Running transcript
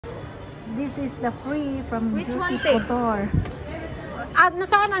This is the free from Which Juicy one, te? Couture. At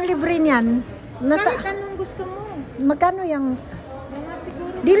nasaan ang libre niyan? Kahit anong gusto mo. Magkano yung... Mga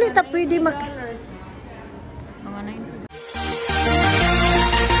siguro Dili mga ta pwede mag... $90. Mga $90.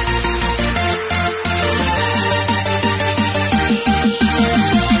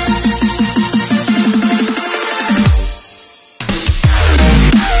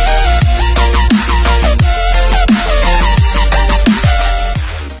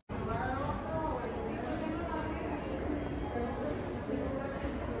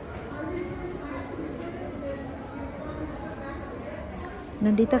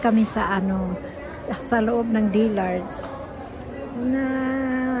 Nandito kami sa sa loob ng Dillard's. Na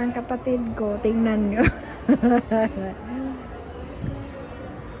ang kapatid ko, tingnan nyo.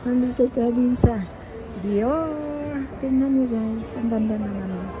 Nandito kami sa Dior. Tingnan nyo guys, ang ganda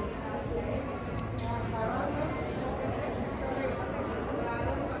naman.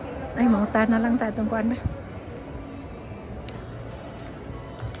 Ay, mauta na lang tayo itong kuwan ba?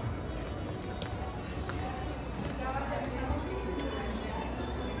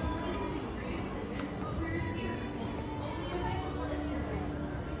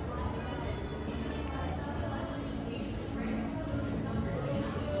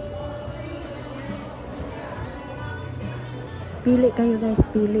 Pili kayo guys,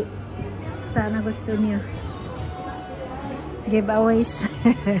 pili. Sana gusto niyo. Giveaways.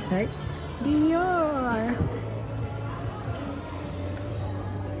 Dior.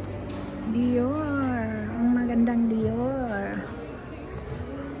 Dior. Ang magandang Dior.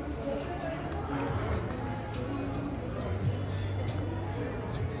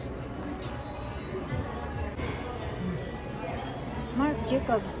 Marc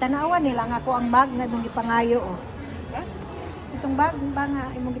Jacobs. Tanawan nila nga ako ang bag nga nung ipangayo oh. Itong bag ba nga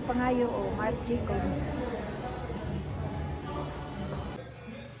imong ipangayo o Marc Jacobs.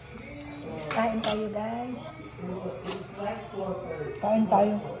 Kain tayo guys.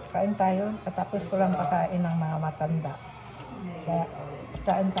 Kain tayo. Katapos ko lang pakain ng mga matanda. Kaya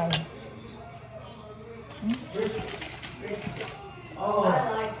kain tayo. Oh,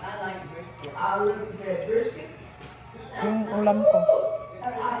 I like brisket. I look at that brisket. Yung ulam ko.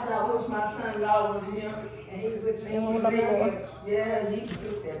 I wish my son-in-law was here, and he would make Yung his ulam ko. eggs. Yeah, he could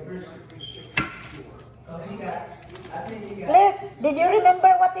cook that brisket. He got, I think he got. Please, did you remember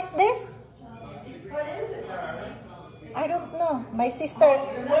what is this? What is it, darling? I don't know. My sister.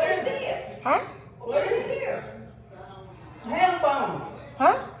 What is it? Huh? What is here? Ham bone.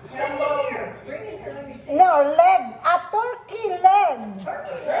 Huh? Ham bone. Here. Bring it here. Let me see. No, leg. A turkey leg.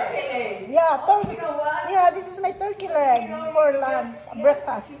 Turkey leg. Yeah, turkey. You know what? Yeah, this is my turkey leg for lunch,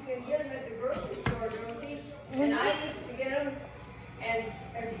 breakfast. You can get them at the grocery store, Rosie. And I used to get them and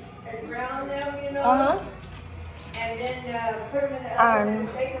brown them, you know. Uh-huh. And then put them in the And oven and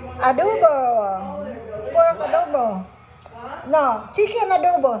bake them on the adobo. Oh, they're delicious. Pork adobo. Huh? No, chicken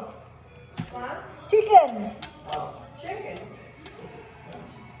adobo. Huh? Chicken. Oh, chicken.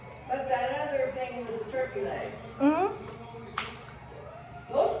 But that other thing was the turkey legs. Mm-hmm.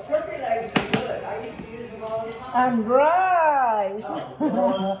 Those turkey legs are good. I used to use them all the time. And rice.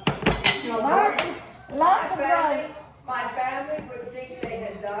 Lots of rice. My family would think they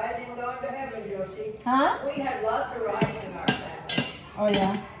had died and gone to heaven, Josie. Huh? We had lots of rice in our family. Oh,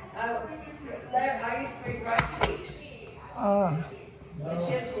 yeah. I used to make rice cakes. Oh. The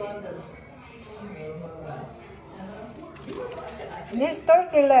kids loved them. This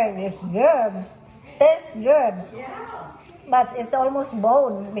turkey leg is good. Tastes good. Yeah. But it's almost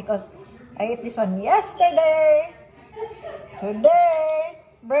bone because I ate this one yesterday. Today.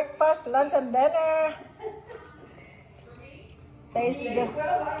 Breakfast, lunch, and dinner. Tastes good.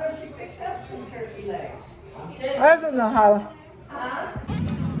 Well, why don't you fix us some turkey legs? I don't know how. Huh?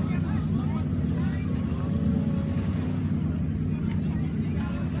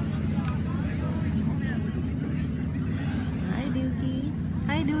 Hi, Dookie.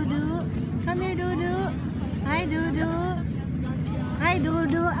 Hi, Dudu. Come here, Dudu. Hi, Dudu. Hi,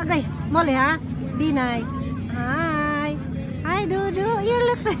 Dudu. Okay, Molly, ha? Be nice. Hi. Hi, Dudu. You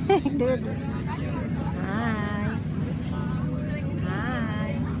look like Dudu. Hi.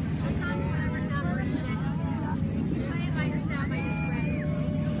 Hi.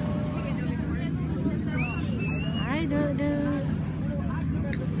 Hi, Dudu.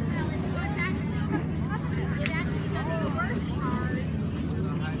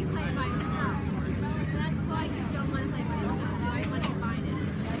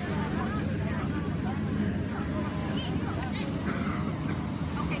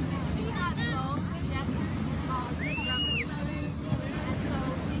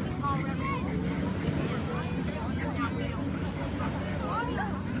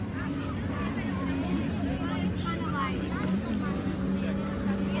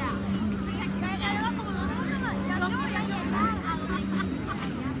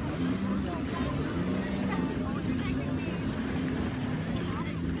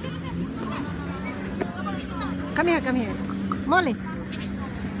 Come here, come here. Molly.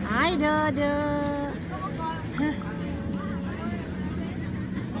 Hi, Dodo. Huh.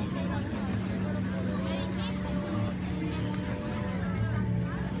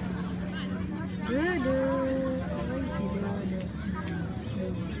 Dodo. Oh, si Dodo.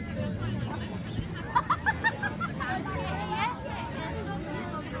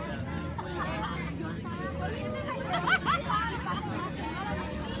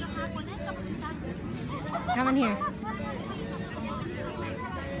 Come on here.